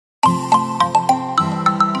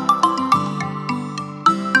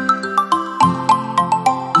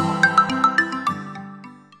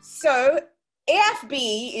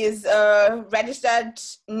AFB is a registered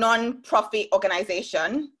non-profit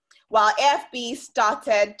organization. While AFB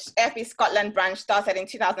Scotland branch started in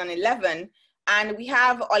 2011, and we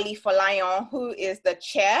have Oli Folayon, who is the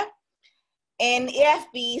chair. In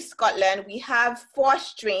AFB Scotland, we have 4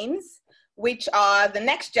 streams, which are the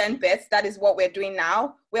next gen bits, that is what we're doing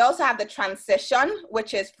now. We also have the transition,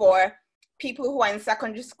 which is for people who are in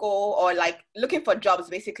secondary school or like looking for jobs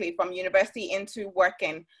basically from university into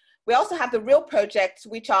working. We also have the real projects,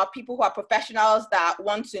 which are people who are professionals that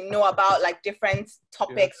want to know about like different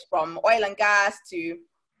topics from oil and gas to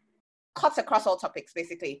cuts across all topics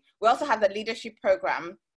basically. We also have the leadership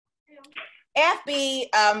program. AFB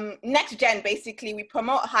Next Gen, basically, we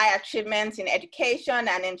promote high achievements in education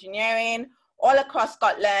and engineering all across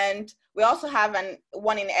Scotland. We also have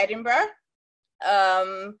one in Edinburgh.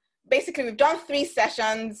 Basically, we've done 3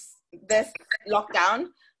 sessions this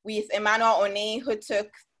lockdown with Emmanuel Oni, who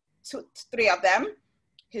took 3 of them.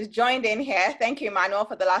 He's joined in here. Thank you, Emmanuel,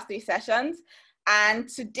 for the last 3 sessions. And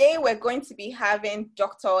today we're going to be having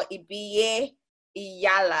Dr. Ibiye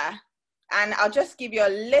Iyalla. And I'll just give you a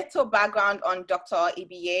little background on Dr.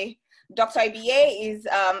 Ibiye. Dr. Ibiye is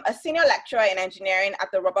a senior lecturer in engineering at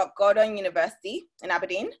the Robert Gordon University in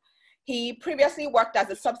Aberdeen. He previously worked as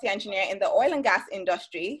a subsea engineer in the oil and gas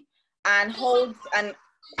industry and holds an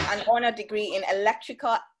honor degree in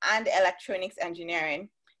electrical and electronics engineering.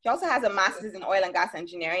 He also has a master's in oil and gas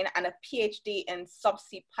engineering and a PhD in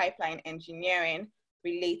subsea pipeline engineering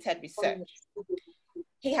related research.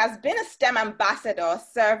 He has been a STEM ambassador,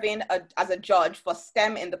 serving as a judge for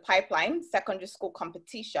STEM in the Pipeline secondary school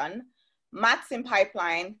competition, Maths in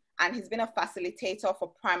Pipeline, and he's been a facilitator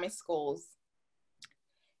for primary schools.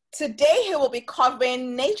 Today, he will be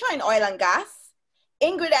covering nature in oil and gas,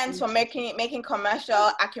 ingredients for making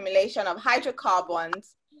commercial accumulation of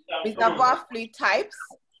hydrocarbons, reservoir fluid types,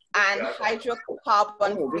 and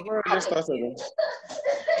hydrocarbon.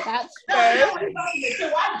 That's true.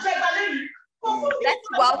 Let's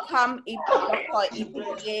welcome Dr.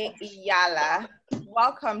 Ibiye Iyalla.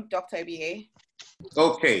 Welcome, Dr. Ibiye.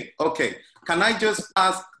 Okay. Can I just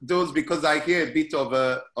ask those, because I hear a bit of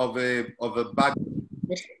a back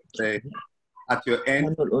at your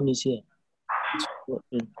end.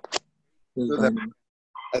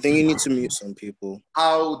 I think you need to mute some people.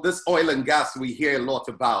 How this oil and gas we hear a lot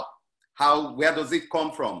about. Where does it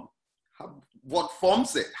come from? What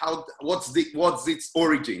forms it? What's its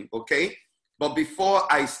origin? Okay. But before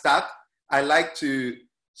I start, I like to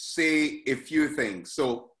say a few things.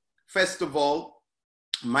 So first of all,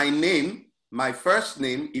 my first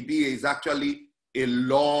name, Ibiye, is actually a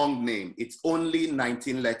long name. It's only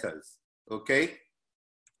 19 letters, okay?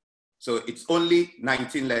 So it's only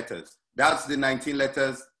 19 letters. That's the 19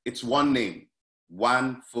 letters. It's one name,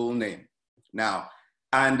 one full name. Now,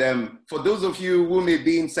 and for those of you who may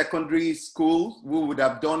be in secondary school, who would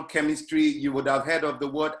have done chemistry, you would have heard of the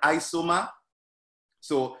word isomer.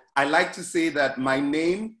 So I like to say that my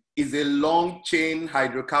name is a long chain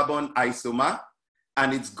hydrocarbon isomer,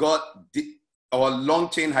 and it's got a long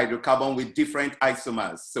chain hydrocarbon with different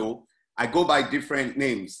isomers. So I go by different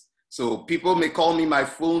names. So people may call me my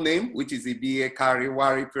full name, which is Ibiye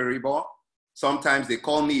Kariwari Peribo. Sometimes they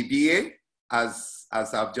call me Ibiye, as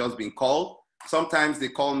I've just been called. Sometimes they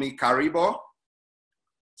call me Karibo.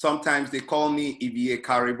 Sometimes they call me Ibiye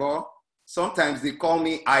Karibo. Sometimes they call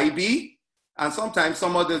me IB. And sometimes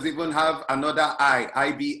some others even have another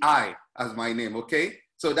IBI as my name, okay?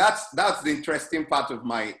 So that's the interesting part of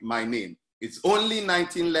my name. It's only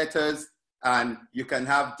 19 letters and you can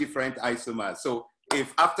have different isomers. So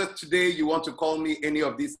if after today you want to call me any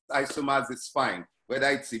of these isomers, it's fine. Whether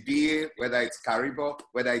it's Ibiye, whether it's Karibo,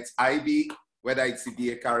 whether it's IB, whether it's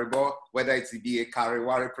Ibiye Karibo, whether it's Ibiye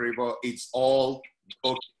Kariwari Peribo, it's all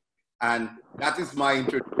okay. And that is my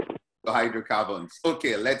introduction to hydrocarbons.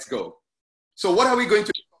 Okay, let's go. So what are we going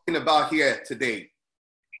to be talking about here today?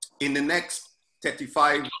 In the next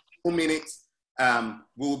 35 minutes,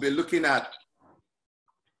 we'll be looking at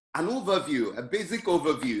an overview, a basic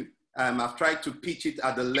overview. I've tried to pitch it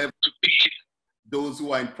at the level of those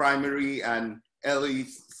who are in primary and early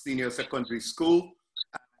senior secondary school.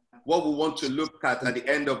 What we want to look at the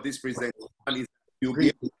end of this presentation is you'll be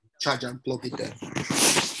able to charge and plug it there.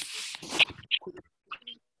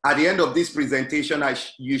 At the end of this presentation,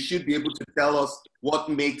 you should be able to tell us what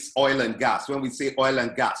makes oil and gas. When we say oil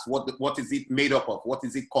and gas, what is it made up of? What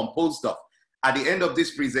is it composed of? At the end of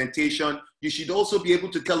this presentation, you should also be able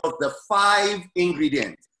to tell us the 5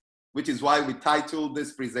 ingredients, which is why we titled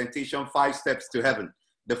this presentation 5 Steps to Heaven.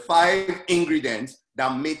 The 5 ingredients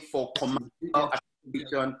that make for commercial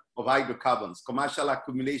accumulation of hydrocarbons, commercial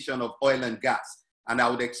accumulation of oil and gas. And I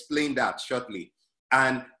would explain that shortly.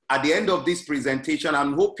 And at the end of this presentation,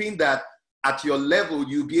 I'm hoping that at your level,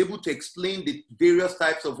 you'll be able to explain the various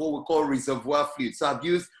types of what we call reservoir fluids. So I've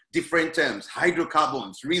used different terms: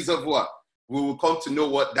 hydrocarbons, reservoir. We will come to know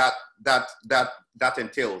what that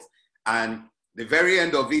entails. And the very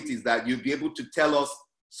end of it is that you'll be able to tell us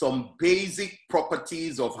some basic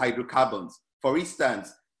properties of hydrocarbons. For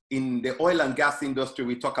instance, in the oil and gas industry,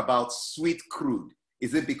 we talk about sweet crude.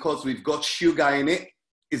 Is it because we've got sugar in it?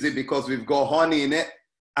 Is it because we've got honey in it?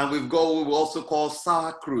 And we've got what we also call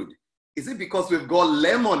sour crude. Is it because we've got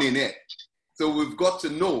lemon in it? So we've got to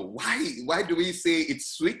know why do we say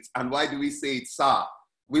it's sweet and why do we say it's sour?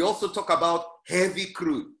 We also talk about heavy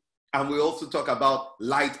crude and we also talk about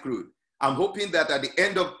light crude. I'm hoping that at the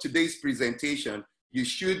end of today's presentation, you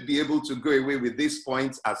should be able to go away with these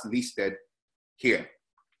points as listed here.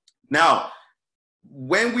 Now,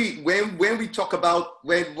 when we talk about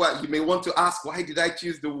what you may want to ask, why did I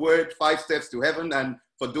choose the word 5 steps to heaven? And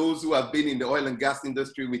for those who have been in the oil and gas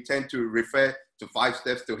industry, we tend to refer to 5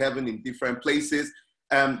 steps to heaven in different places.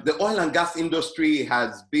 The oil and gas industry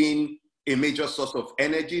has been a major source of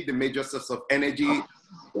energy. The major source of energy.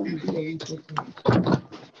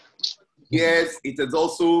 Yes, it has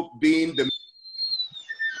also been the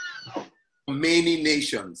many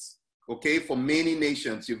nations. Okay, for many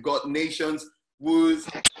nations, you've got nations whose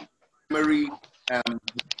primary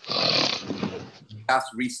gas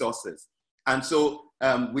resources, and so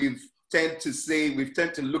we tend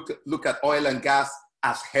to look at oil and gas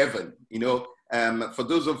as heaven. You know, for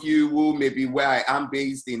those of you who may be where I am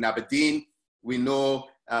based in Aberdeen, we know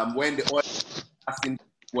when the oil and gas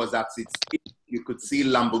was at its peak, you could see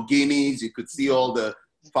Lamborghinis, you could see all the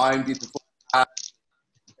fine, beautiful cars.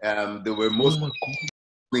 There were most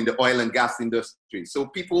in the oil and gas industry. So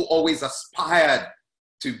people always aspired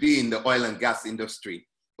to be in the oil and gas industry,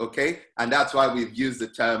 okay? And that's why we've used the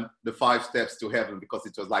term, the 5 steps to heaven, because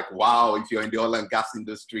it was like, wow, if you're in the oil and gas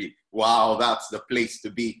industry, wow, that's the place to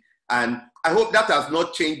be. And I hope that has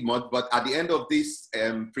not changed much, but at the end of this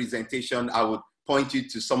presentation, I would point you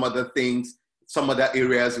to some other things, some other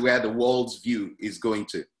areas where the world's view is going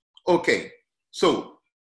to. Okay, so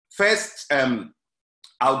first,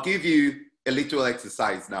 I'll give you a little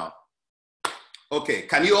exercise now. Okay,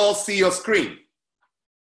 can you all see your screen?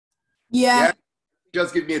 Yeah.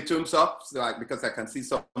 Just give me a thumbs up, because I can see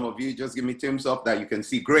some of you. Just give me thumbs up that you can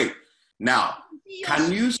see. Great. Now,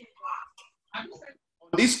 can you see on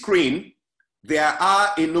this screen, there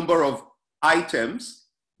are a number of items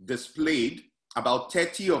displayed, about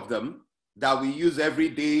 30 of them, that we use every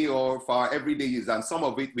day or for our everyday use. And some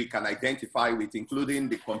of it we can identify with, including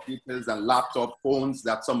the computers and laptop phones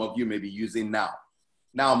that some of you may be using now.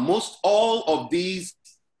 Now, most all of these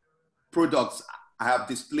products I have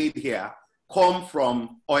displayed here come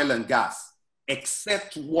from oil and gas,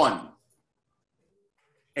 except one.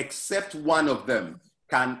 Except one of them.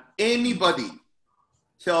 Can anybody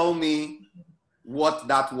tell me what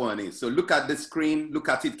that one is? So look at the screen, look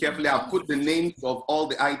at it carefully. I'll put the names of all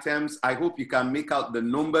the items. I hope you can make out the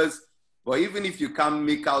numbers, but even if you can't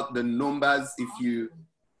make out the numbers,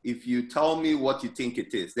 if you tell me what you think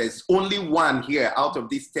it is, there's only one here out of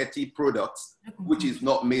these 30 products which is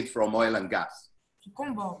not made from oil and gas.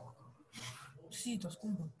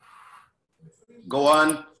 Go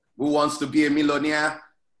on. Who wants to be a millionaire?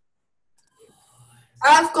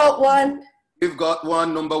 I've got one. You've got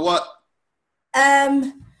one. Number what?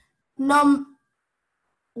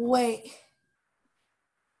 Wait.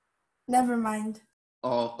 Never mind.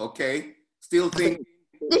 Oh, okay. Still thinking.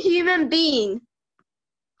 The human being.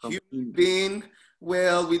 Human being.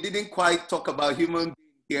 Well, we didn't quite talk about human being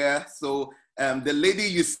here. So the lady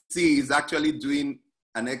you see is actually doing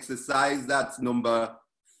an exercise. That's number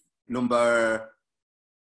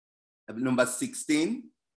 16.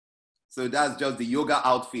 So that's just the yoga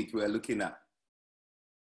outfit we're looking at.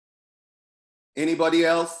 Anybody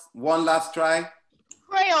else? One last try.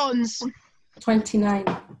 Crayons. 29.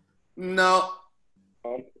 No.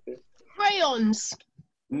 Crayons.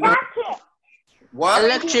 No. What?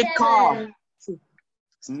 Electric car.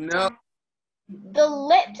 No. The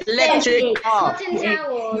lipstick. Electric car. Cotton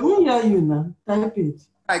towels. Who hear you now? Type it.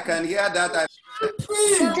 I can hear that.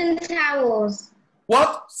 Cotton towels.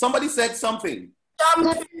 What? Somebody said something.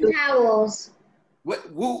 Cotton towels.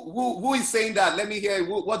 Who is saying that? Let me hear.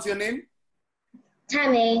 What's your name?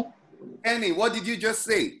 Tammy. Annie, what did you just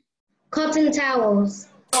say? Cotton towels.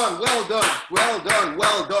 Well done, well done,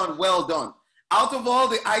 well done, well done. Out of all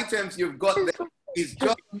the items you've got there, is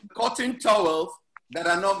just cotton towels that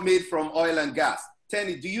are not made from oil and gas.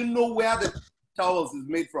 Tenny, do you know where the towels is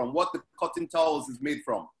made from? What the cotton towels is made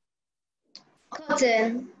from?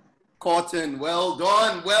 Cotton. Cotton. Well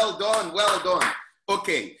done, well done, well done.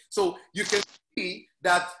 Okay, so you can see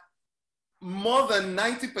that more than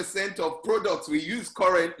 90% of products we use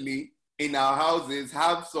currently in our houses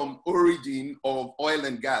have some origin of oil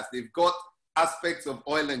and gas. They've got aspects of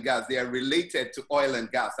oil and gas. They are related to oil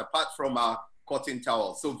and gas, apart from our cotton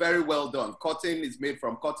towels. So very well done. Cotton is made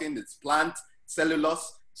from cotton. It's plant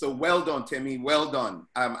cellulose. So well done, Temi. Well done.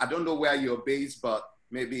 I don't know where you're based, but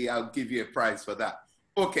maybe I'll give you a prize for that.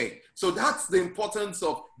 Okay, so that's the importance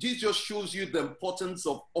of, this just shows you the importance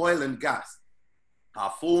of oil and gas.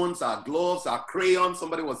 Our phones, our gloves, our crayons,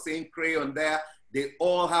 somebody was saying crayon there, they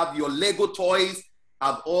all have, your Lego toys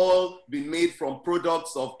have all been made from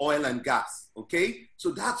products of oil and gas, okay?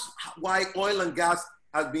 So that's why oil and gas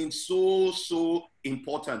has been so, so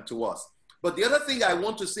important to us. But the other thing I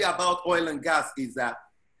want to say about oil and gas is that,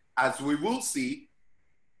 as we will see,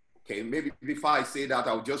 okay, maybe before I say that,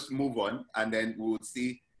 I'll just move on and then we'll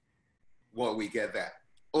see what we get there.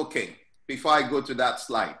 Okay, before I go to that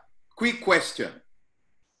slide, quick question.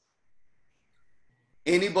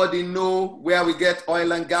 Anybody know where we get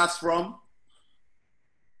oil and gas from?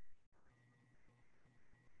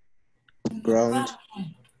 Ground.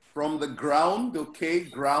 From the ground, okay,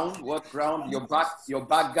 ground, what ground? Your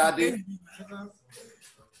back garden?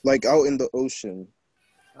 Like out in the ocean.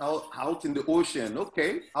 Out in the ocean,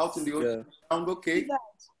 okay. Out in the ocean, yeah. Okay.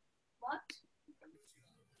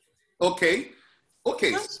 Okay,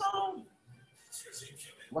 okay.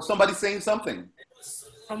 Was somebody saying something?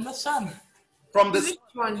 From the sun. From the Which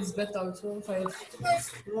one is better?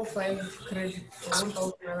 1.5 credit.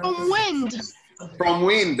 From wind. From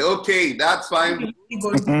wind, okay, that's fine.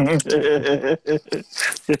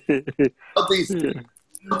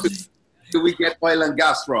 Do we get oil and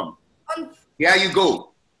gas from? Here you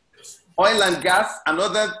go. Oil and gas,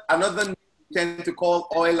 another name we tend to call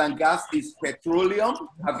oil and gas is petroleum.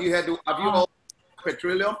 Have you heard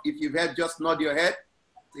petroleum? If you've heard, just nod your head.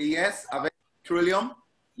 Say yes, I've heard petroleum.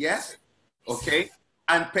 Yes, okay.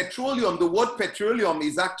 And petroleum, the word petroleum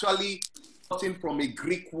is actually gotten from a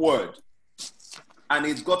Greek word. And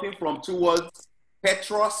it's gotten from two words,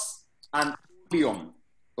 petros and oleum,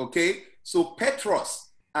 okay? So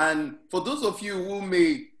petros, and for those of you who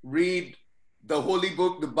may read the Holy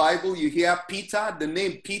Book, the Bible, you hear Peter, the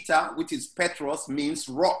name Peter, which is Petros, means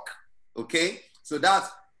rock, okay? So that's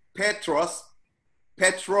Petros,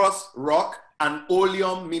 rock, and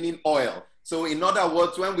oleum meaning oil. So in other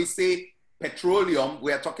words, when we say petroleum,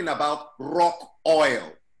 we are talking about rock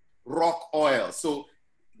oil. So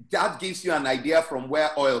that gives you an idea from where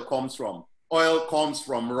oil comes from. Oil comes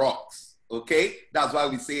from rocks, okay? That's why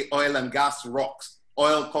we say oil and gas rocks.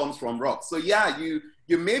 Oil comes from rocks. So yeah, you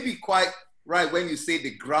may be quite right when you say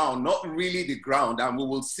the ground, not really the ground, and we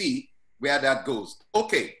will see where that goes.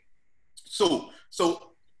 Okay, so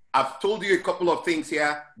I've told you a couple of things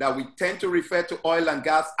here that we tend to refer to oil and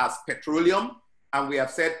gas as petroleum, and we have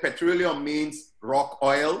said petroleum means rock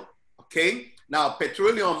oil, okay? Now,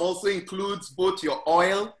 petroleum also includes both your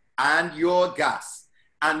oil and your gas.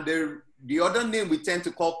 And the other name we tend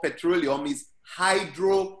to call petroleum is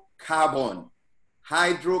hydrocarbon.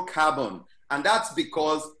 Hydrocarbon. And that's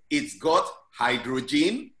because it's got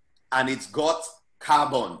hydrogen and it's got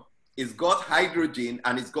carbon. It's got hydrogen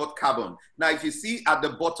and it's got carbon. Now, if you see at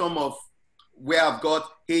the bottom of where I've got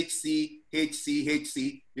HC,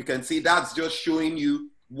 you can see that's just showing you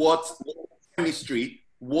what chemistry,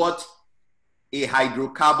 what a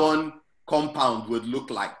hydrocarbon compound would look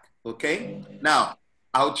like, okay? Now,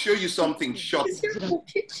 I'll show you something short.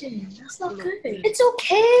 That's not good. It's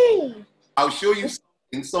okay. I'll show you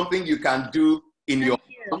something you can do in your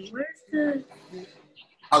house.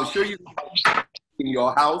 I'll show you in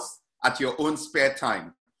your house at your own spare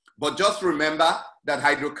time. But just remember that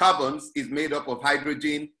hydrocarbons is made up of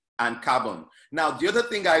hydrogen and carbon. Now, the other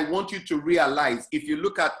thing I want you to realize, if you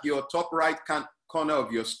look at your top right corner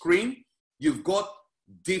of your screen, you've got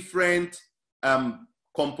different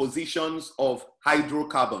compositions of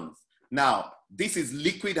hydrocarbons. Now, this is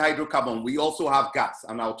liquid hydrocarbon. We also have gas,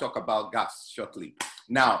 and I'll talk about gas shortly.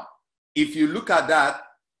 Now, if you look at that,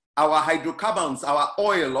 our hydrocarbons, our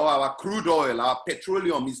oil or our crude oil, our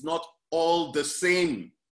petroleum is not all the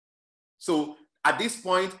same. So at this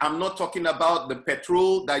point, I'm not talking about the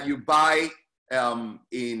petrol that you buy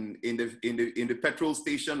in the petrol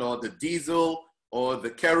station, or the diesel, or the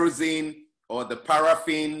kerosene, or the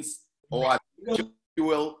paraffins, or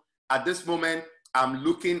fuel. At this moment, I'm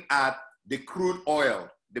looking at the crude oil,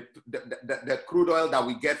 the crude oil that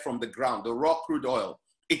we get from the ground, the raw crude oil.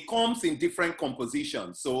 It comes in different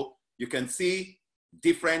compositions. So you can see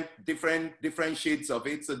different shades of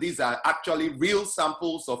it. So these are actually real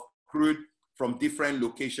samples of crude from different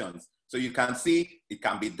locations. So you can see it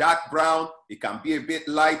can be dark brown, it can be a bit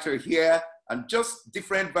lighter here, and just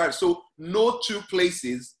different variants. So no two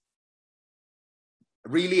places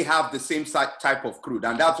really have the same type of crude.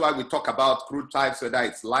 And that's why we talk about crude types, whether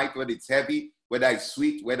it's light, whether it's heavy, whether it's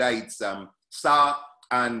sweet, whether it's sour.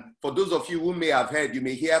 And for those of you who may have heard, you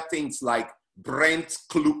may hear things like Brent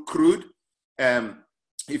crude.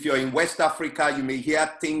 If you're in West Africa, you may hear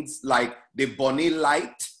things like the Bonny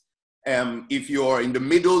Light. If you're in the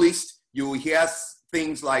Middle East, you will hear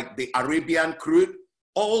things like the Arabian crude.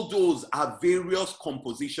 All those are various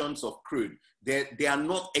compositions of crude. They are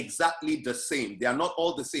not exactly the same. They are not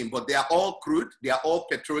all the same, but they are all crude. They are all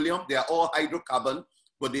petroleum. They are all hydrocarbon.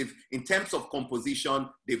 But in terms of composition,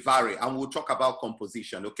 they vary. And we'll talk about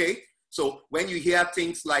composition, okay? So when you hear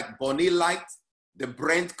things like Bonny Light, the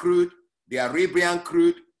Brent crude, the Arabian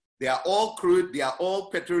crude, they are all crude. They are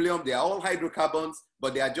all petroleum. They are all hydrocarbons,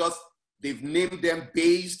 but they've named them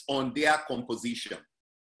based on their composition.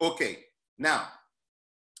 Okay, now,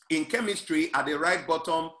 in chemistry, at the right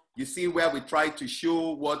bottom, you see where we try to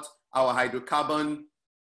show what our hydrocarbon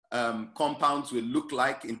compounds will look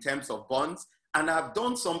like in terms of bonds. And I've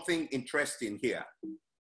done something interesting here.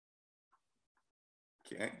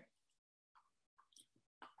 Okay.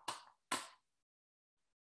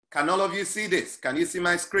 Can all of you see this? Can you see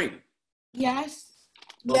my screen? Yes.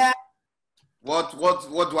 Yeah. What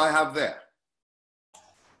do I have there?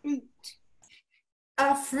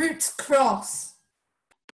 A fruit cross.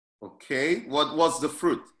 Okay, what's the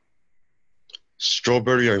fruit?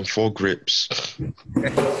 Strawberry and 4 grapes.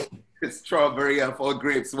 Strawberry and 4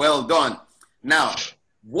 grapes. Well done. Now,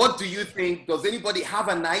 what do you think? Does anybody have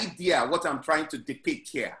an idea what I'm trying to depict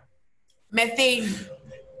here? Methane.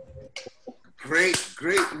 Great.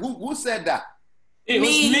 Who said that? It was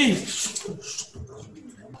me.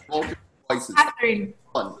 All voices. Catherine.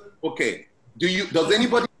 Okay. Does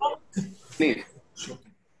anybody name?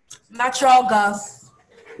 Natural gas.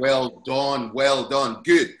 Well done.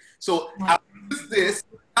 Good. So I use this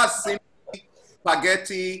as simply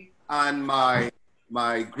spaghetti and my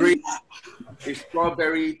grape, a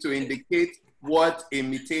strawberry, to indicate what a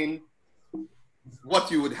methane,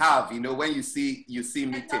 what you would have, when you see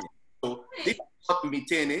methane. So this is what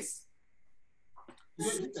methane is.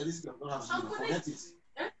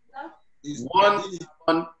 One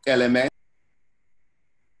element.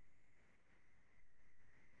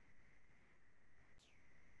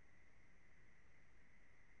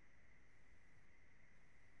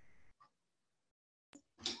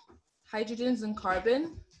 Hydrogens and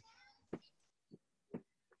carbon.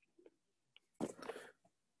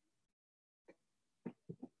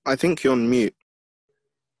 I think you're on mute.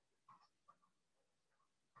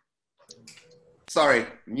 Sorry,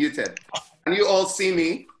 muted. Can you all see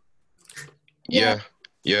me? Yeah.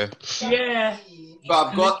 Yeah. So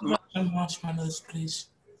I've got marshmallows, please.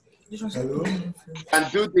 Hello?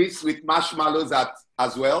 and do this with marshmallows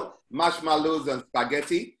as well. Marshmallows and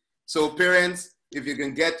spaghetti. So parents, if you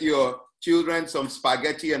can get your children some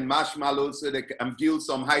spaghetti and marshmallows so they can build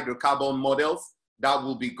some hydrocarbon models, that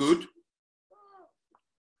will be good.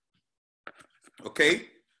 Okay,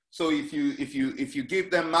 so if you give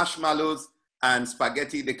them marshmallows and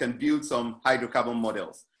spaghetti, they can build some hydrocarbon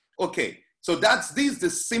models. Okay, so this is the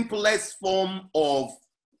simplest form of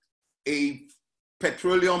a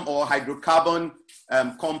petroleum or hydrocarbon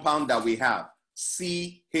compound that we have,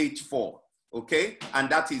 CH4. Okay, and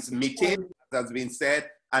that is methane, as has been said,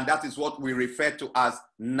 and that is what we refer to as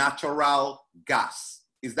natural gas.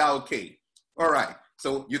 Is that okay? All right.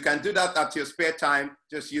 So you can do that at your spare time.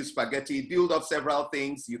 Just use spaghetti, build up several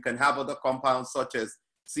things. You can have other compounds such as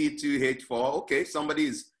C2H4. Okay, somebody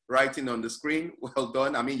is writing on the screen. Well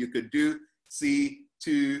done. I mean, you could do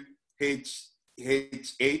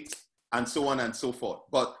C2H8 and so on and so forth.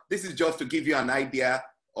 But this is just to give you an idea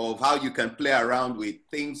of how you can play around with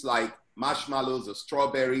things like marshmallows or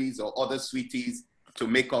strawberries or other sweeties to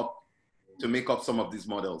make up some of these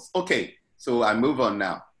models. Okay, so I move on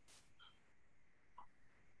now.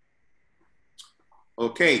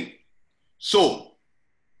 Okay, so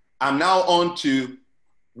I'm now on to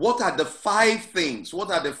what are the 5 things, what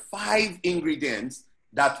are the 5 ingredients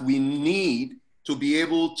that we need to be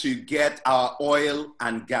able to get our oil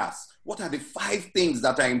and gas? What are the 5 things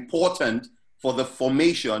that are important for the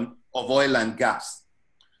formation of oil and gas?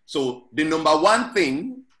 So the number 1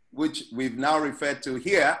 thing, which we've now referred to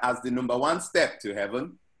here as the number 1 step to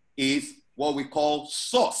heaven, is what we call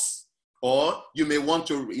source. Or you may want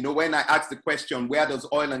to, when I asked the question, where does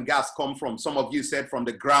oil and gas come from? Some of you said from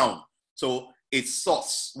the ground. So it's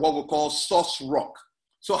source, what we call source rock.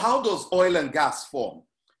 So how does oil and gas form?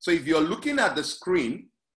 So if you're looking at the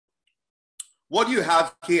screen, what you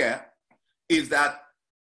have here is that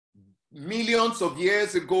millions of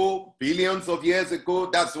years ago, billions of years ago,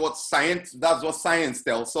 that's what science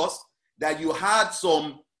tells us, that you had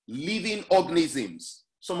some living organisms,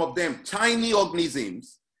 some of them tiny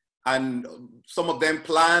organisms, and some of them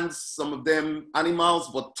plants, some of them animals,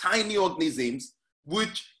 but tiny organisms,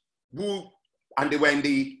 and they were in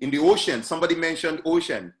the ocean. Somebody mentioned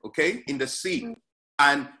ocean, okay, in the sea.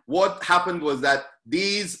 And what happened was that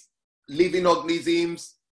these living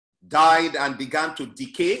organisms died and began to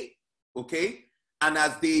decay, okay? And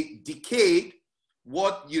as they decayed,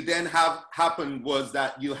 what you then have happened was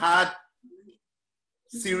that you had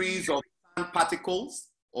series of sand particles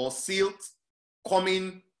or silt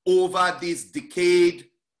coming over these decayed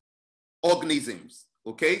organisms,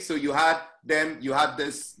 okay? So you had them, you had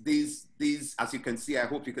these, as you can see, I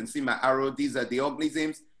hope you can see my arrow, these are the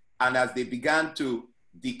organisms, and as they began to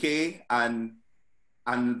decay and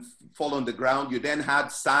fall on the ground, you then had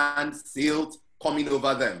sand, silt coming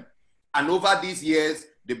over them. And over these years,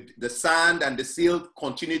 the sand and the silt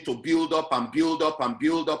continued to build up and build up and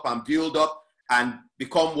build up and build up and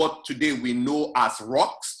become what today we know as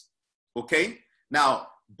rocks, okay? Now,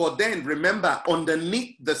 but then remember,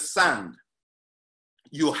 underneath the sand,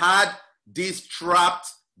 you had these trapped,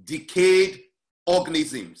 decayed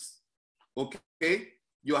organisms, okay?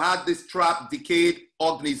 You had these trapped, decayed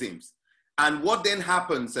organisms. And what then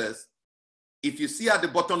happens is, if you see at the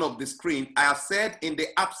bottom of the screen, I have said in the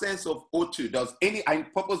absence of O2, I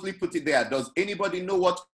purposely put it there, does anybody know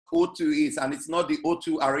what O2 is? And it's not the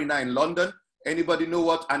O2 Arena in London. Anybody know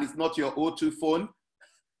what, and it's not your O2 phone?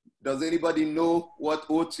 Does anybody know what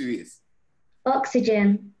O2 is?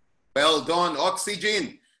 Oxygen. Well done,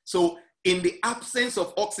 oxygen. So in the absence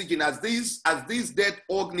of oxygen, as these dead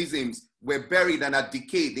organisms were buried and are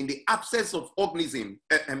decayed, in the absence of oxygen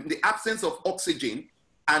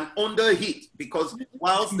and under heat, because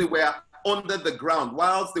whilst they were under the ground,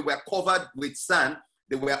 whilst they were covered with sand,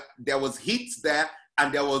 there was heat there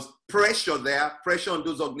and there was pressure there, pressure on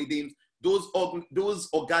those organisms. Those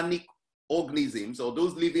organic organisms or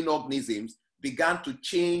those living organisms began to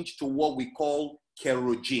change to what we call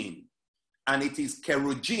kerosene. And it is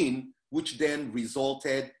kerosene which then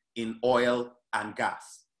resulted in oil and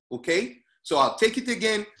gas, okay? So I'll take it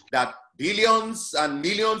again that billions and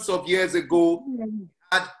millions of years ago,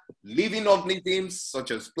 had living organisms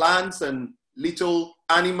such as plants and little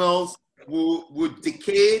animals who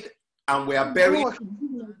decayed and were buried,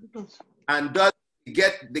 and thus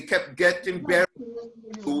they kept getting buried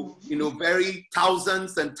to, bury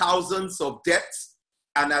thousands and thousands of deaths.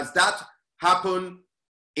 And as that happened,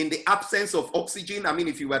 in the absence of oxygen, I mean,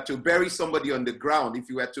 if you were to bury somebody on the ground, if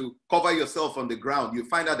you were to cover yourself on the ground, you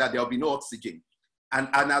find out that there'll be no oxygen. And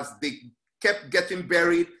as they kept getting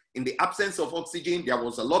buried, in the absence of oxygen, there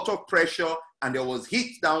was a lot of pressure and there was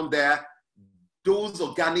heat down there. Those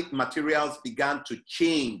organic materials began to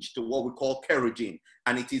change to what we call kerosene.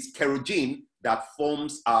 And it is kerosene that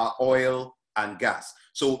forms our oil and gas.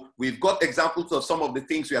 So we've got examples of some of the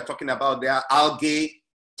things we are talking about there: algae,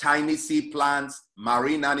 tiny sea plants,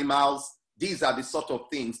 marine animals. These are the sort of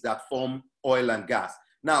things that form oil and gas.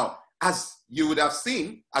 Now, as you would have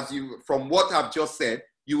seen, from what I've just said,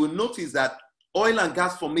 you will notice that oil and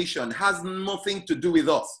gas formation has nothing to do with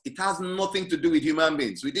us. It has nothing to do with human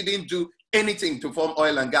beings. We didn't do anything to form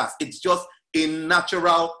oil and gas. It's just a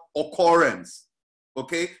natural occurrence,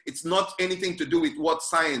 okay? It's not anything to do with what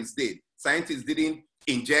science did. Scientists didn't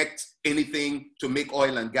inject anything to make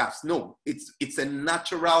oil and gas. No, it's a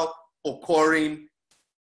natural occurring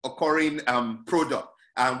product.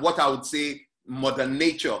 And what I would say Mother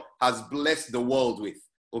Nature has blessed the world with,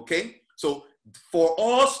 okay? So for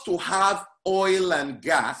us to have oil and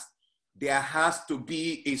gas, there has to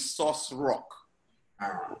be a source rock.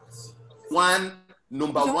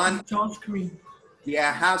 Number one,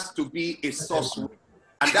 there has to be a source rock.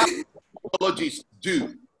 And that's what geologists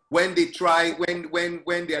do when they try, when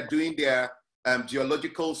they are doing their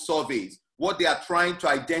geological surveys. What they are trying to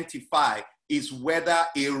identify is whether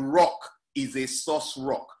a rock is a source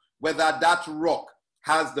rock, whether that rock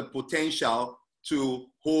has the potential to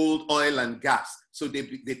hold oil and gas. So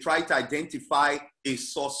they try to identify a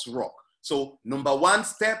source rock. So number one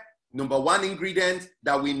ingredient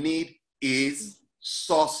that we need is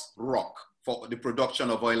source rock for the production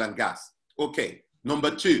of oil and gas. Okay,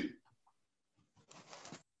 number two.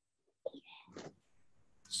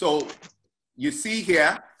 So you see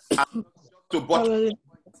here, to bottom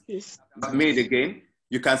made again,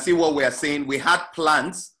 you can see what we are saying. We had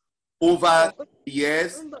plants over the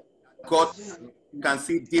years, you can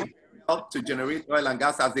see deep to generate oil and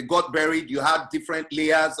gas. As they got buried, you had different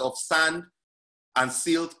layers of sand and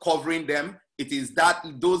silt covering them. it is that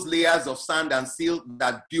those layers of sand and silt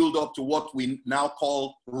that build up to what we now call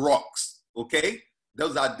rocks, okay?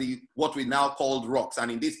 Those are what we now call rocks.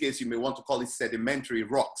 And in this case, you may want to call it sedimentary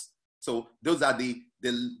rocks. So those are the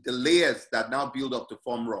layers that now build up to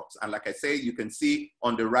form rocks. And like I say, you can see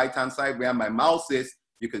on the right-hand side where my mouse is,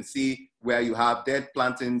 you can see where you have dead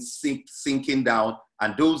plantains sinking down.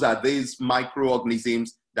 And those are these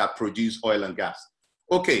microorganisms that produce oil and gas.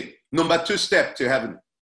 Okay, number 2 step to heaven.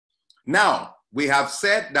 Now, we have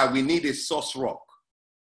said that we need a source rock.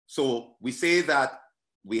 So we say that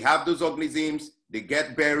we have those organisms, they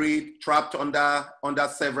get buried, trapped under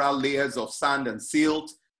several layers of sand and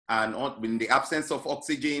silt, and in the absence of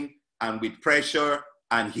oxygen, and with pressure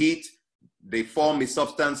and heat, they form a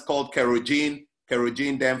substance called kerosene.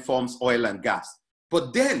 Kerosene then forms oil and gas.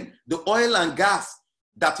 But then the oil and gas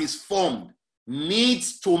that is formed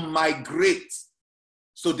needs to migrate.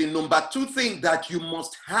 So the number 2 thing that you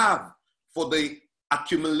must have for the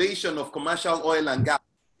accumulation of commercial oil and gas,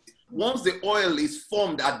 once the oil is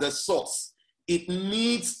formed at the source, it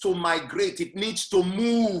needs to migrate, it needs to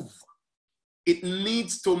move. It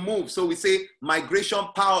needs to move. So we say migration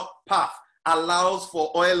path allows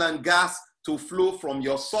for oil and gas to flow from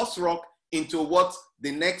your source rock into what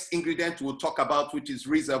the next ingredient we'll talk about, which is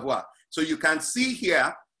reservoir. So you can see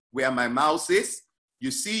here where my mouse is,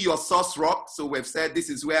 you see your source rock. So we've said this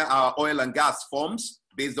is where our oil and gas forms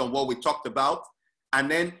based on what we talked about. And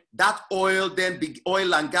then that oil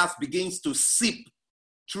and gas begins to seep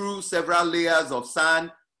through several layers of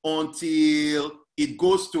sand until it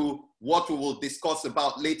goes to what we will discuss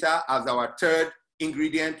about later as our 3rd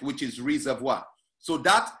ingredient, which is reservoir. So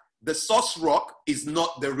that the source rock is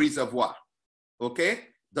not the reservoir, okay?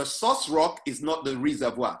 The source rock is not the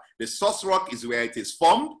reservoir. The source rock is where it is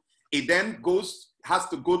formed. It then has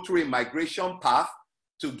to go through a migration path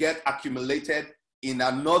to get accumulated in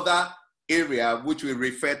another area, which we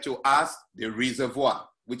refer to as the reservoir,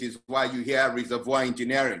 which is why you hear reservoir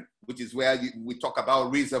engineering, which is where we talk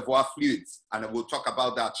about reservoir fluids, and we'll talk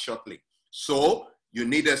about that shortly. So you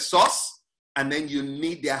need a source, and then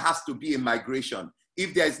there has to be a migration.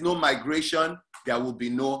 If there is no migration, there will be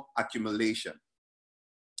no accumulation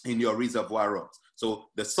in your reservoir rocks. So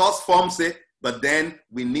the source forms it, but then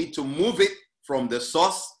we need to move it from the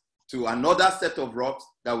source to another set of rocks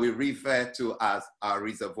that we refer to as our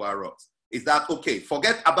reservoir rocks. Is that okay?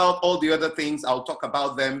 Forget about all the other things. I'll talk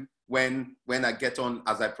about them when I get on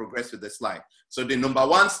as I progress with the slide. So the number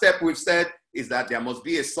 1 step we've said is that there must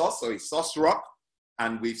be a source or a source rock.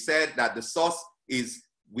 And we've said that the source is,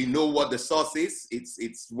 we know what the source is.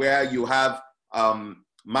 It's where you have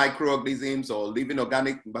microorganisms or living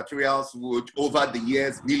organic materials which over the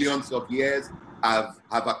years, millions of years, have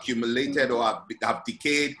accumulated or have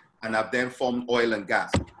decayed and have then formed oil and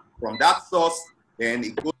gas. From that source, then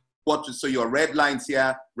it goes so your red lines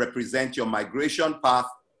here represent your migration path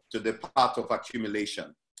to the path of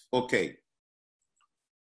accumulation. Okay.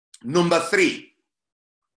 Number 3.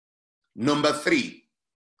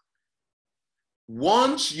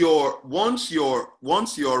 Once you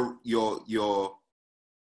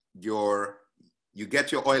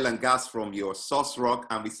get your oil and gas from your source rock,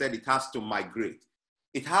 and we said it has to migrate.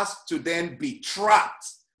 It has to then be trapped.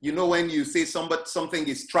 You know, when you say something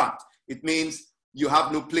is trapped, it means you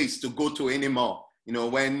have no place to go to anymore. You know,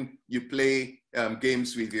 when you play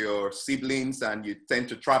games with your siblings and you tend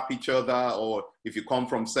to trap each other, or if you come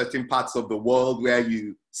from certain parts of the world where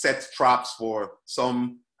you set traps for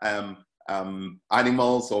some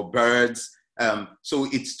animals or birds. So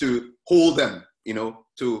it's to hold them, you know,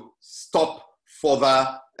 to stop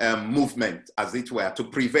further movement, as it were, to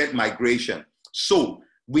prevent migration. So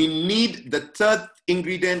we need the 3rd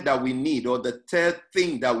ingredient that we need, or the 3rd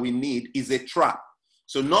thing that we need, is a trap.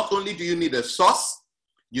 So not only do you need a source,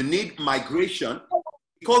 you need migration,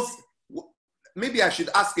 because maybe I should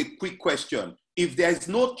ask a quick question. If there is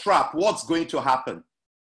no trap, what's going to happen?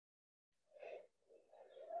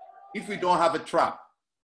 If we don't have a trap,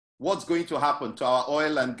 what's going to happen to our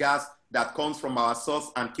oil and gas that comes from our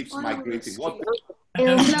source and keeps migrating?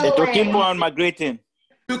 It will keep on migrating.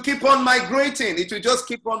 To keep on migrating. It will just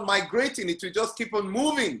keep on migrating. It will just keep on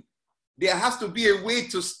moving. There has to be a way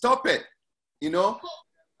to stop it, you know?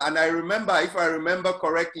 And I remember, if I remember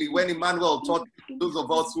correctly, when Emmanuel taught those of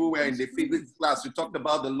us who were in the physics class, we talked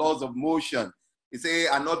about the laws of motion. He said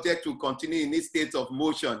an object will continue in its state of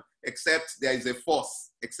motion except there is a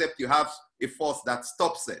force, except you have a force that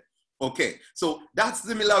stops it. Okay, so that's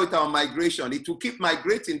similar with our migration. It will keep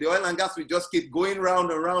migrating. The oil and gas will just keep going round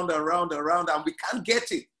and round and round and round, and we can't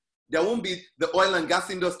get it. There won't be the oil and gas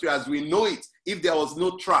industry as we know it if there was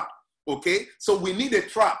no trap. Okay, so we need a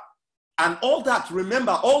trap. And all that,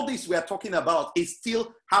 remember, all this we are talking about is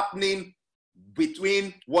still happening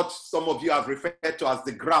between what some of you have referred to as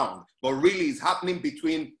the ground, but really is happening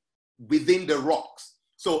within the rocks.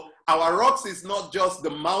 So our rocks is not just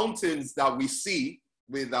the mountains that we see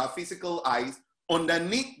with our physical eyes.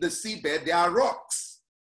 Underneath the seabed, there are rocks.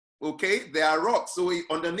 Okay, there are rocks. So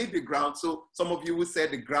underneath the ground, so some of you will say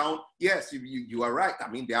the ground, yes, you are right.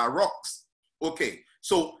 I mean, there are rocks. Okay,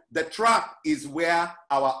 so the trap is where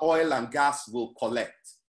our oil and gas will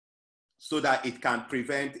collect so that it can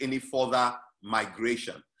prevent any further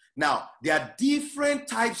migration. Now, there are different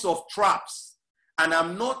types of traps, and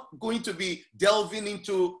I'm not going to be delving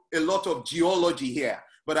into a lot of geology here,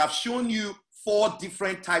 but I've shown you 4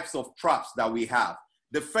 different types of traps that we have.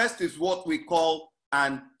 The first is what we call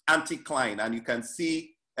an anticline, and you can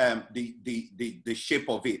see the shape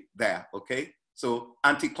of it there, okay? So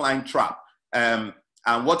anticline trap. And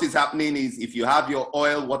what is happening is if you have your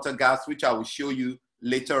oil, water, gas, which I will show you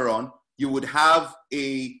later on, you would have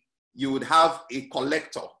a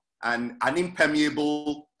collector and an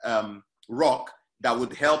impermeable rock that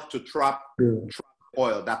would help to trap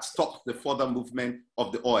oil, that stops the further movement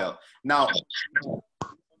of the oil. Now,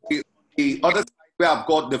 the other side where I've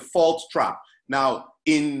got the fault trap. Now,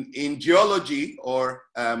 in geology, or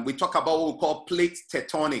we talk about what we call plate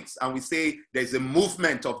tectonics, and we say there's a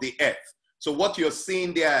movement of the earth. So what you're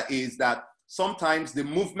seeing there is that sometimes the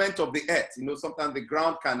movement of the earth, sometimes the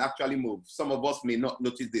ground can actually move. Some of us may not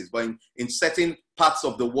notice this, but in certain parts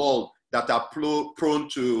of the world that are prone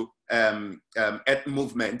to earth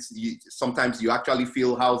movements, sometimes you actually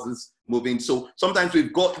feel houses moving. So sometimes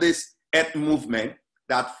we've got this earth movement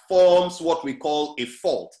that forms what we call a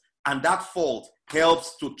fault. And that fault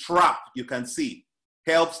helps to trap, you can see,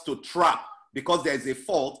 helps to trap. Because there's a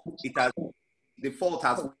fault, the fault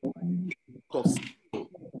has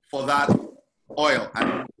for that oil.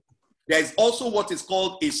 And there's also what is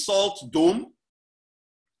called a salt dome.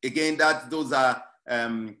 Again, those are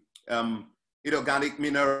inorganic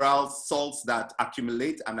mineral salts that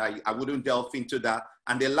accumulate, and I wouldn't delve into that.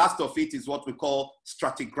 And the last of it is what we call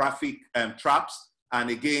stratigraphic traps. And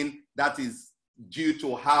again, that is due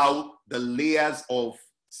to how the layers of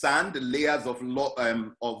sand, the layers of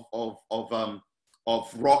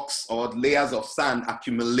rocks or layers of sand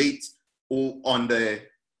accumulate on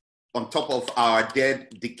top of our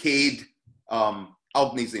decayed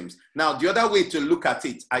organisms. Now, the other way to look at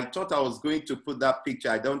it, I thought I was going to put that picture.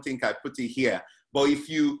 I don't think I put it here. But if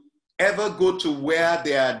you ever go to where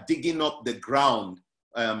they are digging up the ground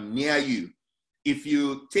near you, if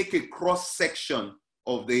you take a cross section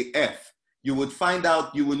of the earth, you would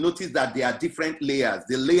notice that there are different layers.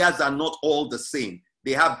 The layers are not all the same.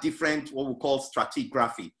 They have different, what we call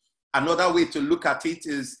stratigraphy. Another way to look at it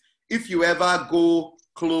is if you ever go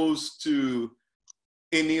close to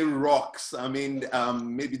any rocks, I mean,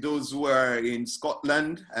 maybe those who are in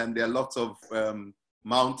Scotland, and there are lots of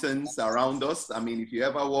mountains around us. I mean, if you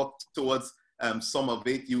ever walk towards some of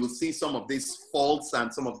it, you will see some of these faults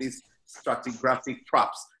and some of these stratigraphic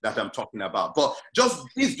traps that I'm talking about. But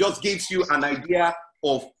this just gives you an idea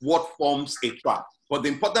of what forms a trap. But the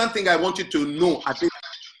important thing I want you to know at this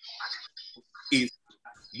is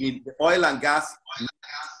the oil and gas.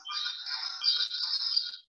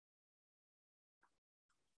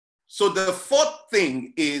 So the fourth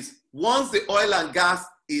thing is once the oil and gas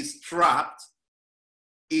is trapped,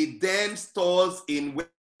 it then stores in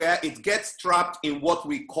where it gets trapped in what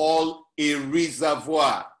we call a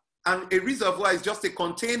reservoir. And a reservoir is just a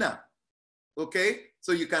container, okay?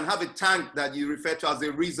 So you can have a tank that you refer to as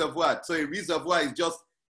a reservoir. So a reservoir is just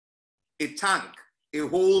a tank, a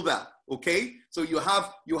holder, okay? So you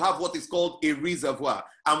have what is called a reservoir.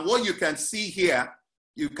 And what you can see here,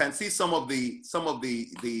 you can see some of the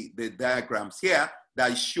diagrams here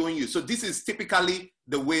that is showing you. So this is typically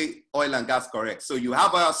the way oil and gas correct. So you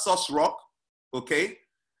have a source rock, okay?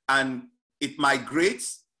 And it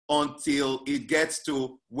migrates until it gets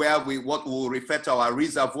to what we'll refer to our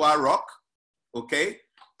reservoir rock, okay?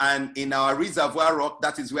 And in our reservoir rock,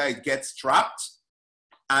 that is where it gets trapped.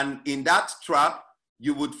 And in that trap,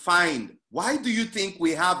 you would find, why do you think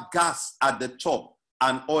we have gas at the top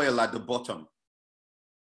and oil at the bottom?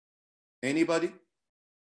 Anybody?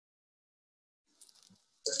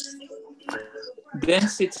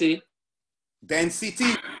 Density.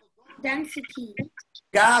 Density. Density.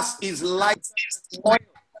 Gas is lighter than oil.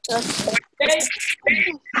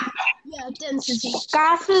 Yeah, density.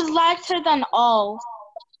 Gas is lighter than oil.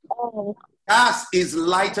 Gas is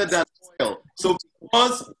lighter than oil. So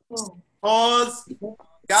because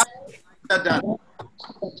gas is lighter than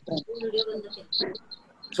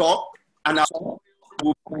top and our oil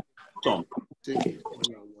will be bottom.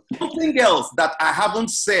 something else that I haven't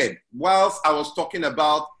said whilst I was talking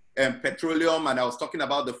about petroleum and I was talking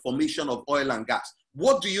about the formation of oil and gas.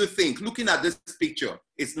 What do you think? Looking at this picture,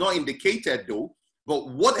 it's not indicated though, but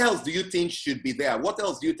what else do you think should be there? What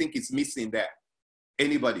else do you think is missing there?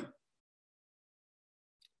 Anybody?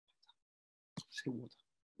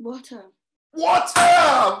 Water.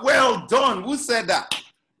 Water! Well done. Who said that?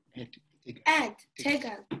 Ed.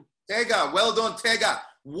 Tega. Tega. Well done, Tega.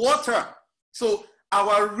 Water. So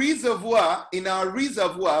our reservoir, in our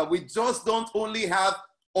reservoir, we just don't only have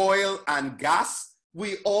oil and gas,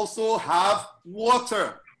 we also have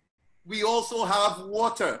water. We also have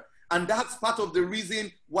water. And that's part of the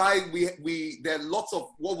reason why there are lots of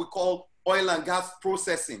what we call oil and gas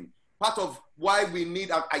processing. Part of why we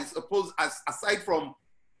need, I suppose, aside from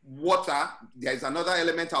water, there's another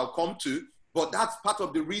element I'll come to, but that's part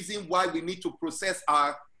of the reason why we need to process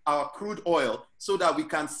our crude oil so that we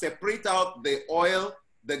can separate out the oil,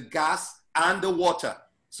 the gas, and the water.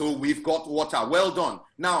 So we've got water. Well done.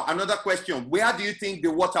 Now, another question. Where do you think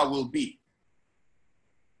the water will be?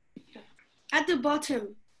 At the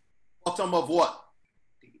bottom. Bottom of what?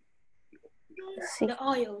 The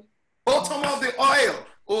oil. Bottom of the oil.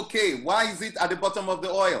 Okay. Why is it at the bottom of the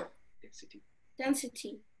oil?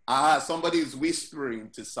 Density. Somebody is whispering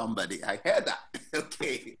to somebody. I heard that.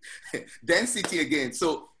 Okay. Density again.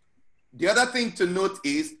 So the other thing to note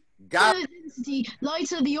is gas. Density,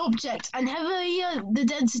 lighter the object, and heavier the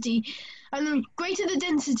density, and greater the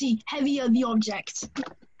density, heavier the object.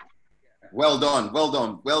 Well done, well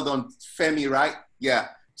done, well done, Femi, right? Yeah.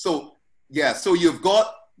 So you've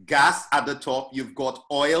got gas at the top, you've got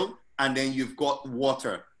oil, and then you've got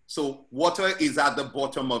water. So water is at the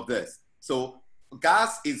bottom of this. So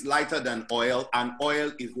gas is lighter than oil, and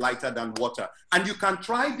oil is lighter than water. And you can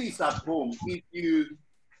try this at home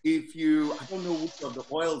if you, I don't know which of the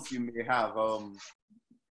oils you may have,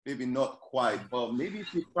 maybe not quite, but maybe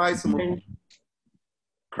if you try some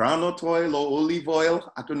groundnut oil or olive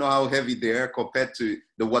oil, I don't know how heavy they are compared to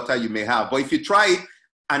the water you may have. But if you try it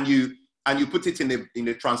and you put it in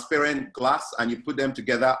a transparent glass and you put them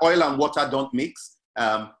together, oil and water don't mix.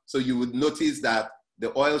 So you would notice that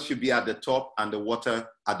the oil should be at the top and the water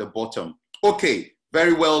at the bottom. Okay.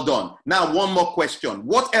 Very well done. Now, one more question.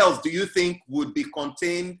 What else do you think would be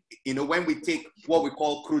contained, when we take what we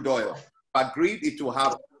call crude oil? Agreed, it will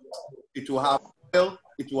have oil,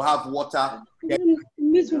 it will have water.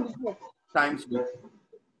 Times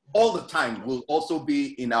all the time will also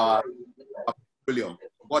be in our petroleum.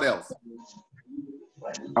 What else?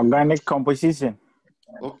 Organic composition.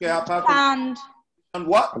 Okay, apart Sand. and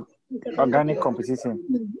what? Organic composition.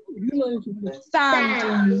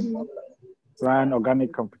 Sand. Sand,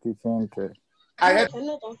 organic composition. I had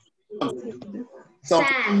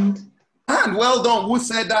Sand. And well done. Who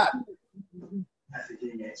said that?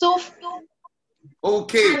 So.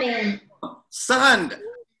 Okay. Sand.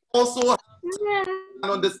 Also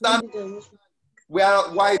understand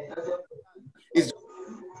why is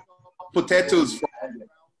potatoes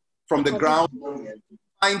from the ground.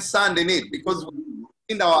 Find sand in it because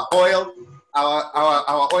in our oil,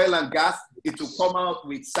 our oil and gas, it will come out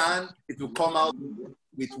with sand, it will come out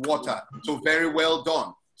with water. So very well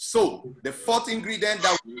done. So the fourth ingredient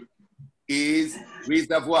that is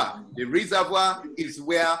reservoir. The reservoir is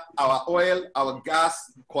where our oil, our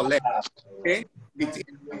gas collect. Okay?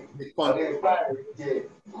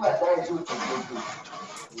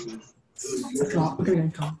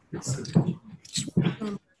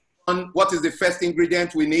 What is the first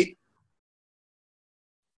ingredient we need?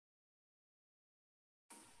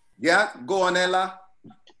 Yeah, go on, Ella.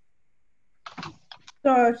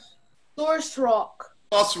 Source rock.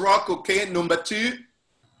 Source rock, okay. Number 2.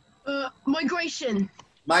 Migration.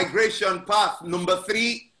 Migration path. Number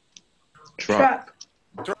 3. Track.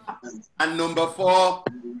 And number 4.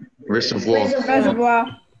 Reservoir.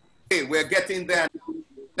 Reservoir. Okay, we're getting there.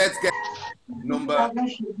 Let's get number 5.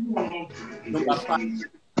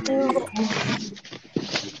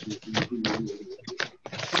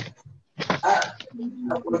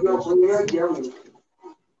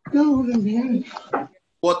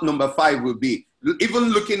 What number 5 will be? Even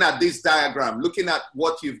looking at this diagram, looking at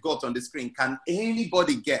what you've got on the screen, can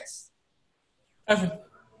anybody guess? Heaven.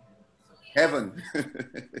 Heaven.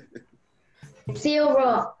 Seal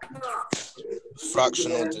rock.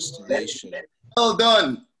 Fractional distillation. Well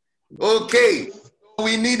done. Okay.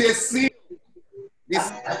 We need a seal.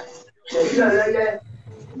 This.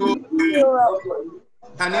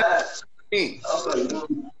 Can you see?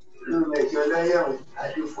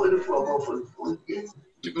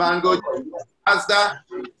 Mango pasta.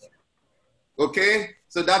 Okay,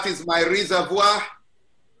 so that is my reservoir.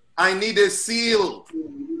 I need a seal.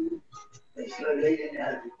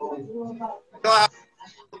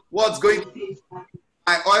 What's going on?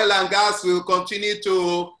 My oil and gas will continue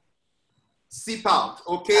to seep out,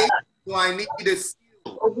 okay? So I need a seal.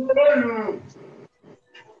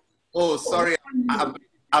 Oh, sorry,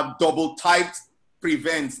 I've double typed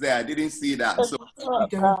prevents there. I didn't see that. So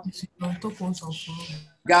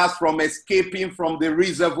gas from escaping from the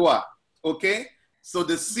reservoir, okay? So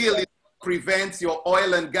the seal prevents your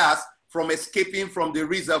oil and gas from escaping from the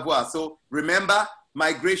reservoir. So remember,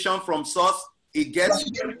 migration from source, it gets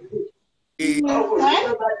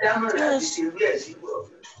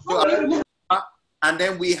and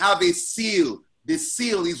then we have a seal. The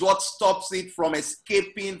seal is what stops it from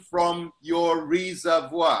escaping from your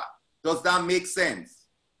reservoir. Does that make sense?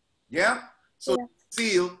 Yeah? So the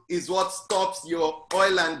seal is what stops your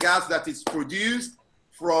oil and gas that is produced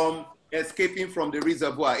from escaping from the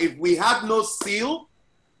reservoir. If we had no seal,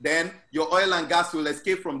 then your oil and gas will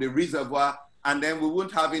escape from the reservoir, and then we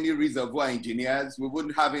wouldn't have any reservoir engineers. We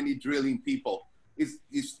wouldn't have any drilling people.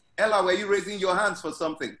 Ella, were you raising your hands for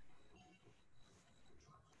something?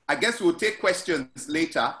 I guess we'll take questions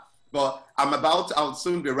later, but I'll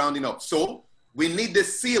soon be rounding up. So we need the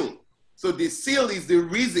seal. So the seal is the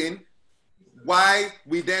reason why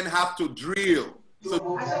we then have to drill.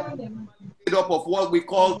 So made up of what we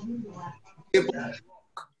call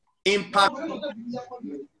impact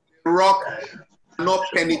rock, not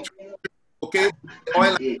penetration. Okay,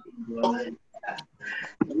 oil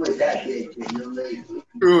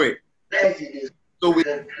through it. So we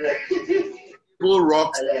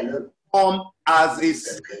rocks form as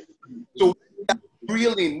is. So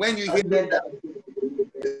drilling, when you hear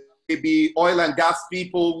maybe oil and gas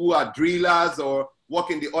people who are drillers or work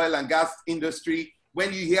in the oil and gas industry,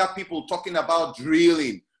 when you hear people talking about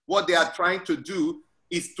drilling, what they are trying to do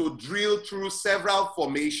is to drill through several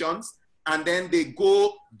formations, and then they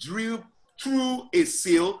go drill through a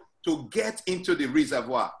seal to get into the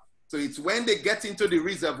reservoir. So it's when they get into the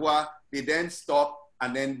reservoir, they then stop,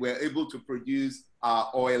 and then we're able to produce our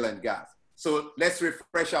oil and gas. So let's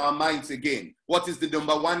refresh our minds again. What is the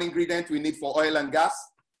number one ingredient we need for oil and gas?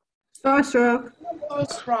 Source rock.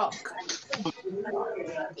 Source rock.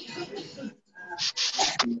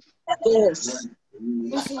 Yes.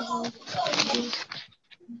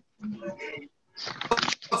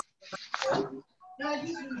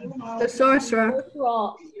 The source rock.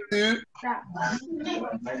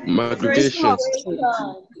 Migration.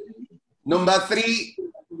 Number three.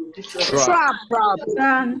 Trap.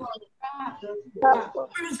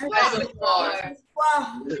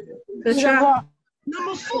 The trap.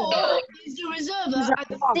 Number 4 is the reservoir.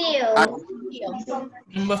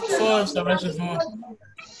 Number 4 is the reservoir.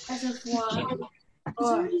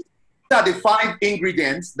 These are the 5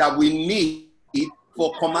 ingredients that we need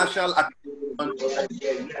for commercial activity.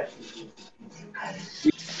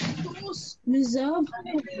 Source, reserve,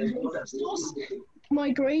 source,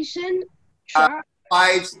 migration, trap,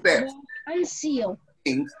 5 steps. And seal.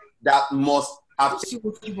 Things that must have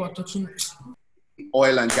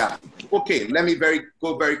oil and gas. Okay, let me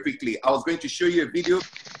go very quickly. I was going to show you a video.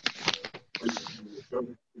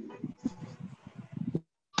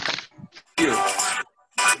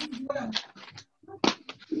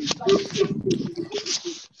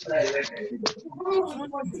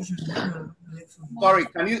 Sorry,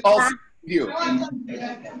 can you also see the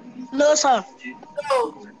video? No, sir.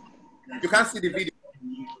 You can't see the video.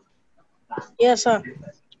 Yes, sir.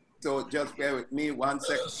 So just bear with me 1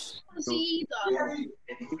 second. So,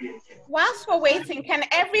 Whilst we're waiting, can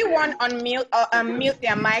everyone unmute or unmute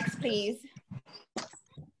their mics, please?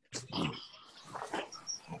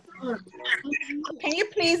 Can you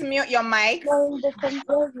please mute your mic? No, they can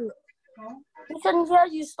hear you. They can hear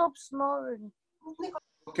you. Stop snoring.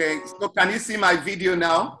 okay, so can you see my video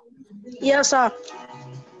now? Yes, sir.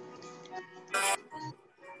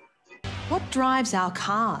 What drives our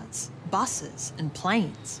cars, buses, and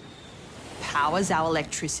planes? Powers our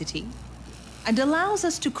electricity and allows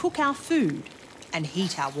us to cook our food and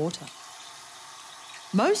heat our water.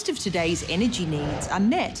 Most of today's energy needs are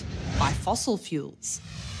met by fossil fuels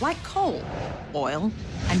like coal, oil,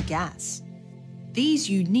 and gas. These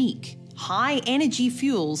unique, high-energy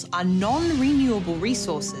fuels are non-renewable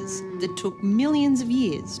resources that took millions of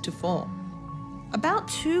years to form. About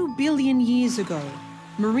 2 billion years ago,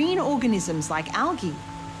 marine organisms like algae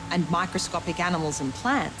and microscopic animals and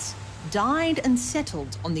plants died and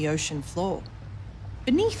settled on the ocean floor.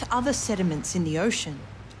 Beneath other sediments in the ocean,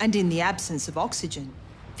 and in the absence of oxygen,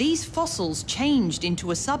 these fossils changed into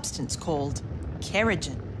a substance called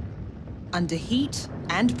kerogen. Under heat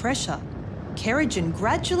and pressure, kerogen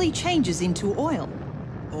gradually changes into oil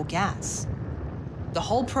or gas. The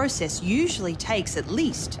whole process usually takes at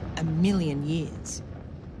least 1 million years.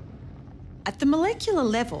 At the molecular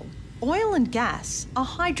level, oil and gas are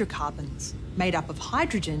hydrocarbons made up of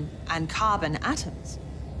hydrogen and carbon atoms.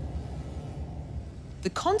 The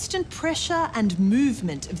constant pressure and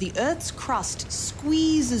movement of the Earth's crust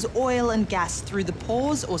squeezes oil and gas through the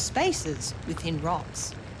pores or spaces within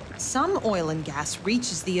rocks. Some oil and gas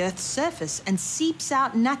reaches the Earth's surface and seeps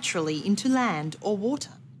out naturally into land or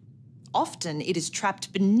water. Often it is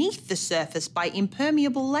trapped beneath the surface by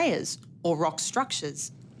impermeable layers or rock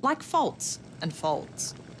structures, like faults and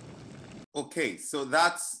folds. Okay, so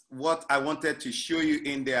that's what I wanted to show you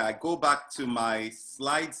in there. I go back to my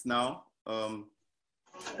slides now.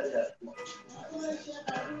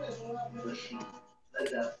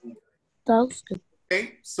 That's good.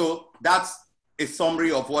 Okay, so that's a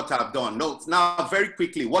summary of what I've done. Notes now very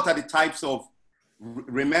quickly. What are the types of,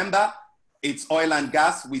 remember, it's oil and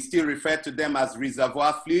gas. We still refer to them as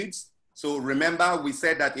reservoir fluids. So remember, we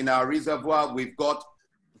said that in our reservoir, we've got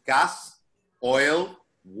gas, oil,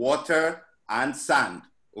 water, and sand.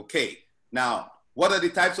 Okay, now, what are the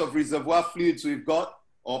types of reservoir fluids we've got?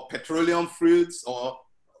 Or petroleum fluids, or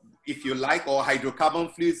if you like, or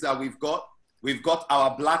hydrocarbon fluids that we've got? We've got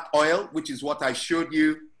our black oil, which is what I showed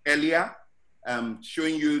you earlier,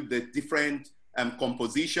 showing you the different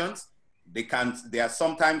compositions. They are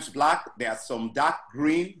sometimes black, there are some dark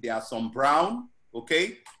green, there are some brown,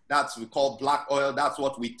 okay? That's we call black oil. That's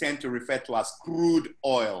what we tend to refer to as crude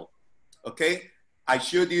oil, okay? I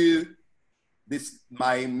showed you this,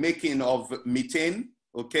 my making of methane,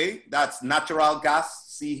 okay? That's natural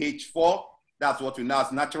gas, CH4. That's what we know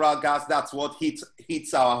as natural gas. That's what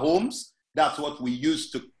heats our homes. That's what we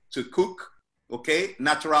use to cook, okay?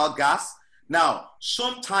 Natural gas. Now,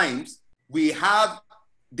 sometimes we have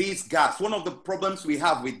this gas. One of the problems we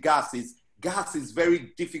have with gas is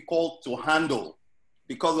very difficult to handle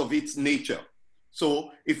because of its nature.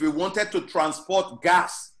 So if we wanted to transport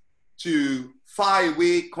gas to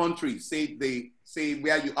faraway countries, say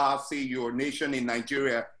where you are, say your nation in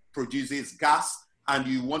Nigeria produces gas, and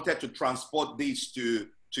you wanted to transport this to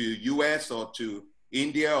US or to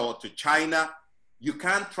India or to China, you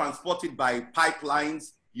can't transport it by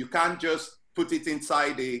pipelines. You can't just put it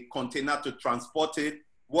inside a container to transport it.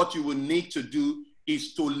 What you will need to do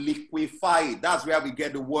is to liquefy it. That's where we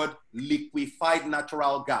get the word liquefied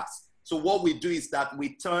natural gas. So what we do is that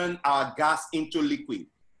we turn our gas into liquid.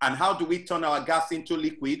 And how do we turn our gas into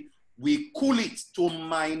liquid? We cool it to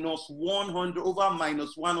 -100, over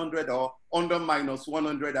 -100 or under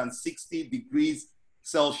 -160 degrees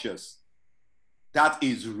Celsius. That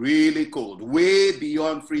is really cold, way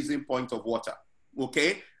beyond freezing point of water,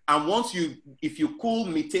 okay? And if you cool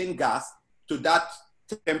methane gas to that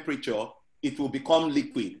temperature, it will become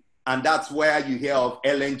liquid. And that's where you hear of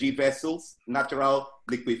LNG vessels, natural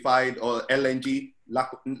liquefied, or LNG,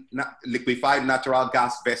 liquefied natural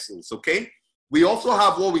gas vessels, okay? We also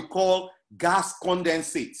have what we call gas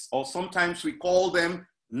condensates, or sometimes we call them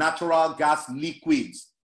natural gas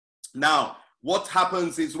liquids. Now, what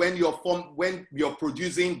happens is when you're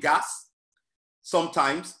producing gas,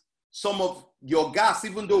 sometimes some of your gas,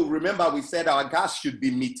 even though remember we said our gas should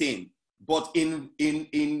be methane, but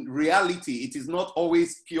in reality, it is not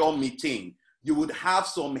always pure methane. You would have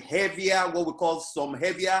some heavier, what we call some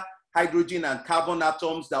heavier hydrogen and carbon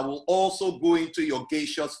atoms that will also go into your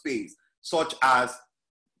gaseous phase, such as,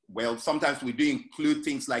 well, sometimes we do include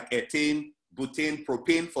things like ethane, butane,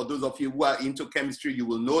 propane. For those of you who are into chemistry, you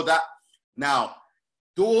will know that. Now,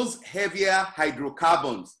 those heavier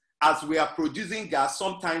hydrocarbons, as we are producing gas,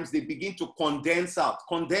 sometimes they begin to condense out.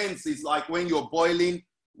 Condense is like when you're boiling,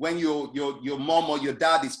 when your mom or your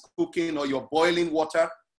dad is cooking, or you're boiling water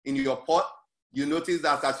in your pot. You notice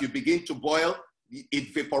that as you begin to boil,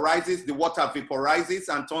 it vaporizes, the water vaporizes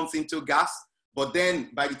and turns into gas. But then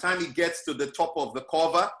by the time it gets to the top of the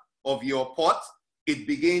cover of your pot,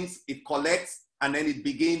 it collects, and then it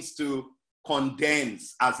begins to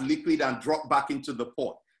condense as liquid and drop back into the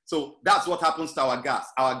pot. So that's what happens to our gas.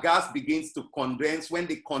 Our gas begins to condense. When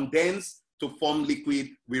they condense to form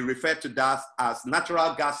liquid, we refer to that as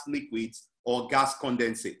natural gas liquids or gas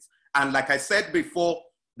condensates. And like I said before,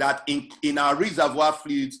 that in our reservoir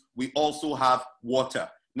fluids, we also have water.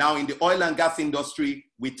 Now, in the oil and gas industry,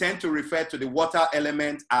 we tend to refer to the water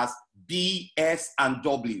element as B, S, and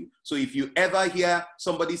W. So if you ever hear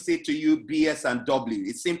somebody say to you BS and W,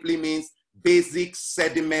 it simply means basic,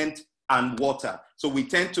 sediment, and water. So we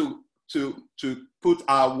tend to put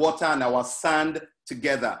our water and our sand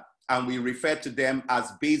together, and we refer to them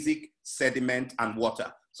as basic, sediment, and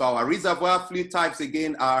water. So our reservoir fluid types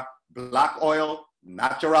again are black oil,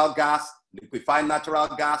 natural gas, liquefied natural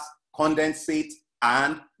gas, condensate,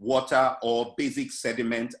 and water, or basic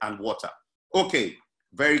sediment and water. Okay,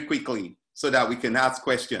 very quickly so that we can ask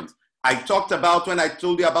questions. I talked about, when I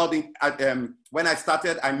told you about when I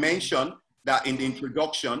started, I mentioned that in the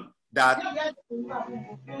introduction that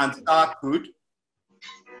and sour crude.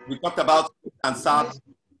 We talked about and sour.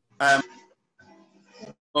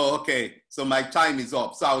 Oh, okay, so my time is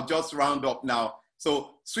up. So I'll just round up now.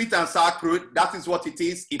 So sweet and sour crude, that is what it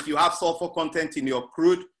is. If you have sulfur content in your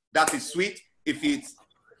crude, that is sweet. If it's,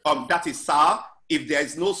 that is sour. If there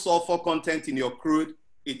is no sulfur content in your crude,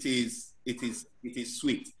 it is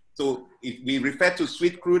sweet. So we refer to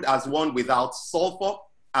sweet crude as one without sulfur,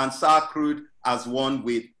 and sour crude as one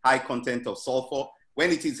with high content of sulfur.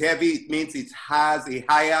 When it is heavy, it means it has a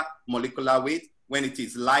higher molecular weight. When it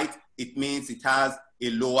is light, it means it has a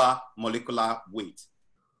lower molecular weight.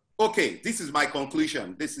 Okay, this is my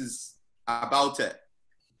conclusion. This is about it.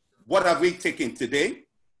 What have we taken today?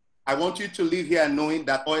 I want you to leave here knowing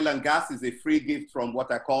that oil and gas is a free gift from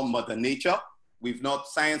what I call Mother Nature.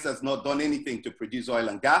 Science has not done anything to produce oil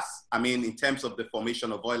and gas. I mean, in terms of the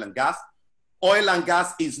formation of oil and gas. Oil and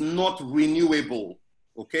gas is not renewable,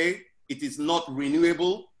 okay? It is not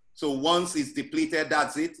renewable. So once it's depleted,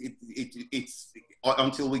 that's it. It's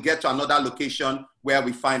until we get to another location where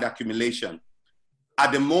we find accumulation.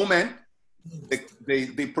 At the moment,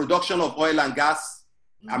 the production of oil and gas,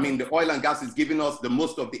 I mean, the oil and gas is giving us the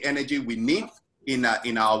most of the energy we need in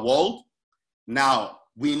our world. Now,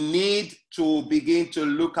 we need to begin to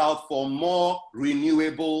look out for more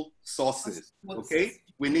renewable sources, okay?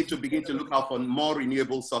 We need to begin to look out for more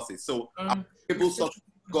renewable sources. So our renewable sources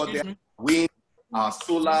got there, wind, our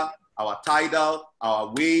solar, our tidal,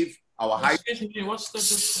 our wave, our hydro. What's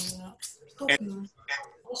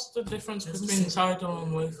the difference between tidal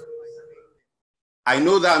and wave? I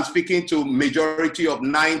know that I'm speaking to majority of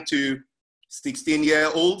 9 to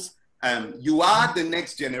 16-year-olds. You are the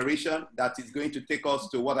next generation that is going to take us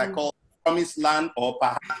to what I call promised land, or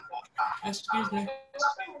perhaps. Excuse me.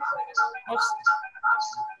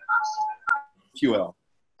 Fuel.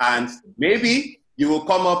 And maybe you will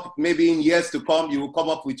come up, maybe in years to come, you will come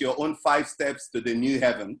up with your own 5 steps to the new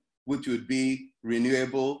heaven, which would be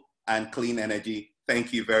renewable and clean energy.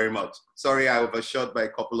 Thank you very much. Sorry, I overshot by a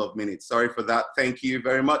couple of minutes. Sorry for that. Thank you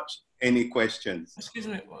very much. Any questions? Excuse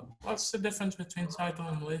me, what's the difference between tidal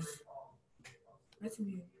and wave?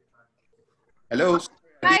 Hello.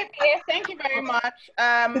 Hi, Pierre. Thank you very much.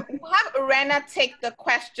 We'll have Irena take the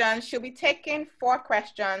questions. She'll be taking 4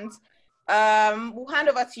 questions. We'll hand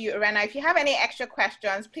over to you, Irena. If you have any extra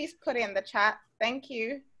questions, please put it in the chat. Thank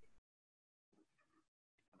you.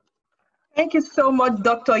 Thank you so much,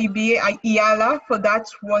 Dr. Ibiye Iyalla, for that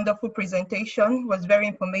wonderful presentation. It was very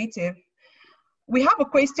informative. We have a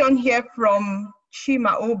question here from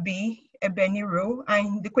Chima Obi Ebeniro,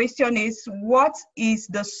 and the question is, what is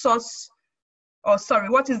the source, or sorry,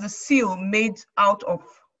 what is the seal made out of?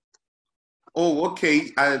 Oh,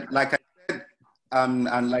 okay. Like I said,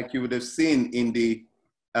 and like you would have seen in the,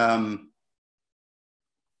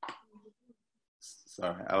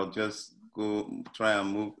 sorry, I'll just go try and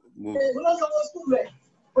move.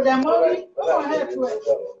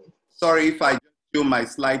 Sorry if I just show my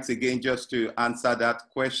slides again just to answer that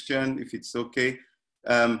question, if it's okay.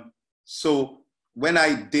 So when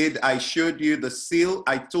I showed you the seal,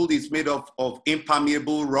 I told it's made of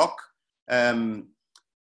impermeable rock. And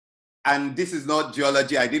this is not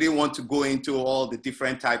geology. I didn't want to go into all the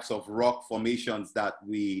different types of rock formations that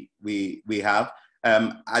we have.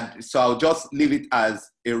 So I'll just leave it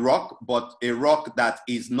as a rock, but a rock that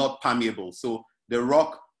is not permeable. So the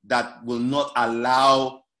rock that will not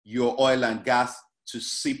allow your oil and gas to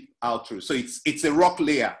seep out through. So it's a rock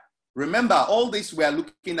layer. Remember, all this we are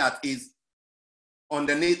looking at is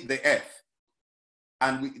underneath the earth.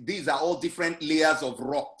 And these are all different layers of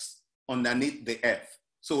rocks underneath the earth.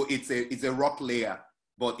 So it's a rock layer,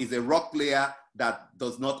 but it's a rock layer that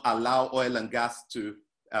does not allow oil and gas to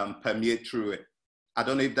permeate through it. I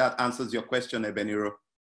don't know if that answers your question, Ebeniro.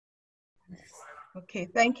 Okay,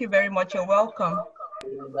 thank you very much. You're welcome.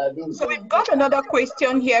 So we've got another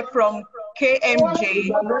question here from KMJ.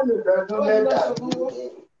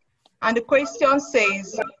 And the question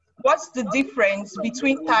says, what's the difference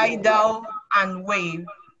between tidal and wave?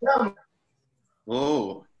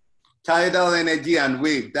 Oh, tidal energy and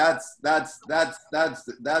wave. That's a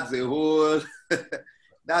whole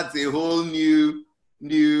that's a whole new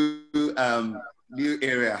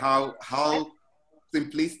area. How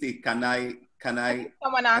simplistic can I?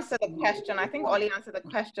 Someone answer the question. I think Ollie answered the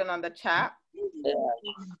question on the chat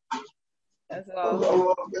as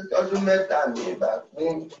well.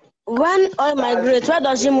 When oil migrates, where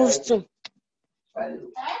does it move to?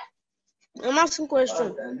 I'm asking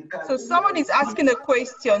question. So someone is asking a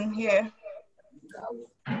question here.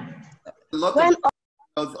 A lot of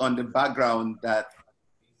girls on the background that.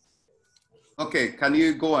 Okay, can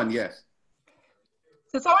you go on? Yes.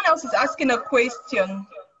 So someone else is asking a question.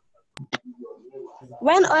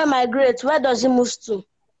 When oil migrates, where does it move to?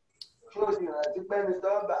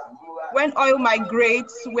 When oil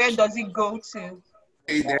migrates, where does it go to?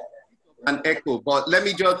 Okay, there's an echo, but let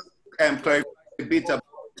me just clarify a bit about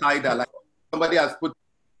tidal. Like somebody has put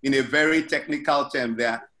in a very technical term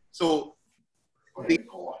there. So the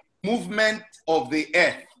movement of the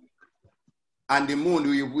Earth and the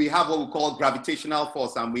moon, we have what we call gravitational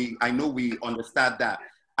force, and I know we understand that.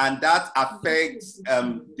 And that affects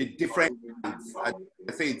the different things. I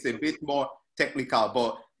say it's a bit more technical,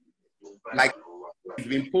 but like it's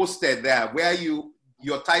been posted there, where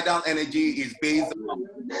your tidal energy is based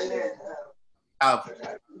on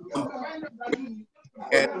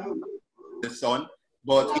the sun,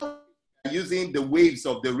 but using the waves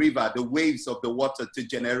of the river, the waves of the water to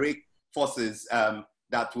generate forces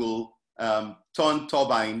that will turn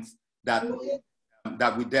turbines that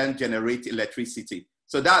will then generate electricity.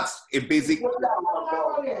 So that's a basic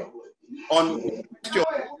on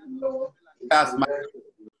that's my,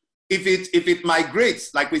 if it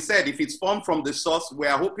migrates, like we said, if it's formed from the source, we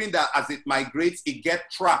are hoping that as it migrates, it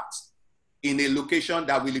gets trapped in a location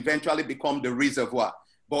that will eventually become the reservoir.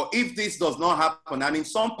 But if this does not happen, and in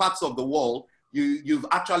some parts of the world, you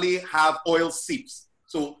actually have oil seeps.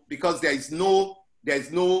 So because there is no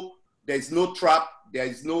trap, there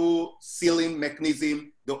is no sealing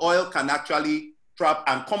mechanism, the oil can actually trap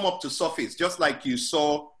and come up to surface, just like you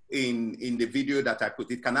saw in the video that I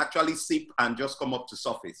put. It can actually seep and just come up to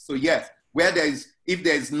surface. So yes, if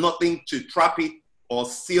there is nothing to trap it or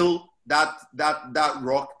seal that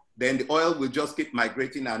rock, then the oil will just keep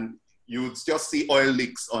migrating and you would just see oil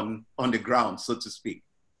leaks on the ground, so to speak.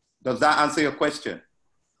 Does that answer your question?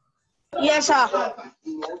 Yes, sir.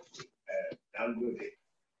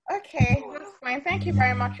 Okay, that's fine. Thank you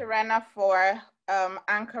very much, Irena, for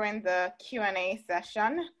anchoring the Q&A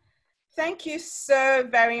session. Thank you so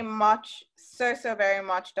very much, so very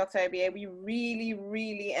much, Dr. Ibiye. We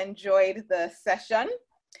really enjoyed the session.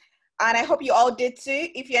 And I hope you all did too.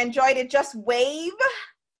 If you enjoyed it, just wave.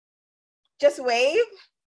 Just wave.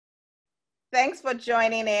 Thanks for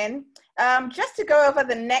joining in. Just to go over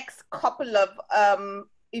the next couple of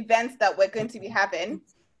events that we're going to be having.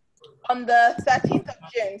 On the 13th of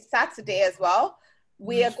June, Saturday as well,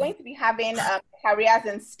 we are going to be having careers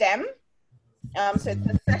in STEM. So it's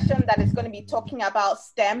a session that is going to be talking about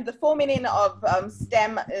STEM. The full meaning of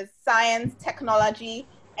STEM is science, technology,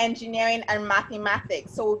 engineering, and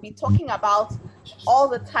mathematics. So we'll be talking about all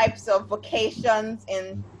the types of vocations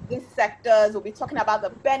in these sectors. We'll be talking about the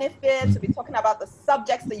benefits. We'll be talking about the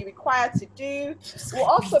subjects that you're required to do. We'll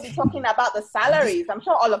also be talking about the salaries. I'm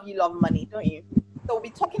sure all of you love money, don't you? So we'll be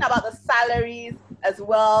talking about the salaries as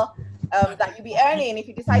well that you'll be earning if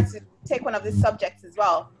you decide to take one of these subjects as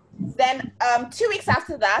well. Then 2 weeks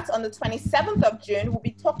after that, on the 27th of June, we'll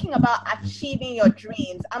be talking about achieving your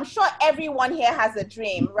dreams. I'm sure everyone here has a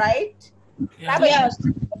dream, right? Yes.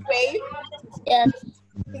 Yes.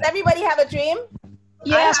 Does everybody have a dream?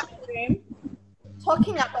 Yes. I have a dream.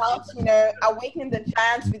 Talking about, awakening the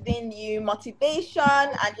giants within you, motivation,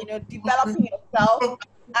 and, developing yourself,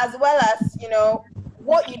 as well as,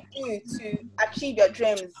 what you do to achieve your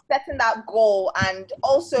dreams, setting that goal, and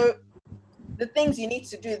also the things you need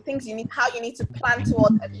to do, how you need to plan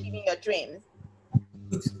towards achieving your dreams.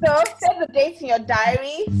 So save the dates in your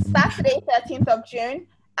diary, Saturday, 13th of June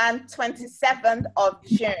and 27th of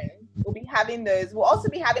June. We'll be having those. We'll also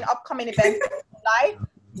be having upcoming events in July,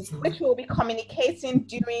 which we'll be communicating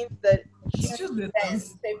during the June event.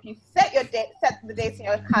 So if you set the dates in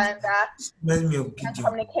your calendar, and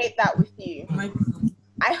communicate that with you.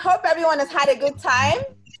 I hope everyone has had a good time.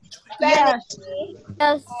 Yes.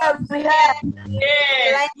 Yes, we have.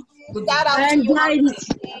 Yes. Shout out to you. I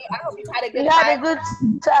hope you've had a good time. We had a good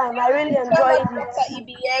time. I really enjoyed it. Dr.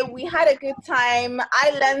 Ibiye, we had a good time.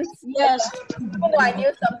 I learned. Yes. I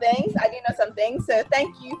knew some things. I didn't know some things. So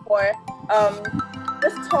thank you for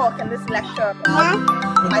this talk and this lecture about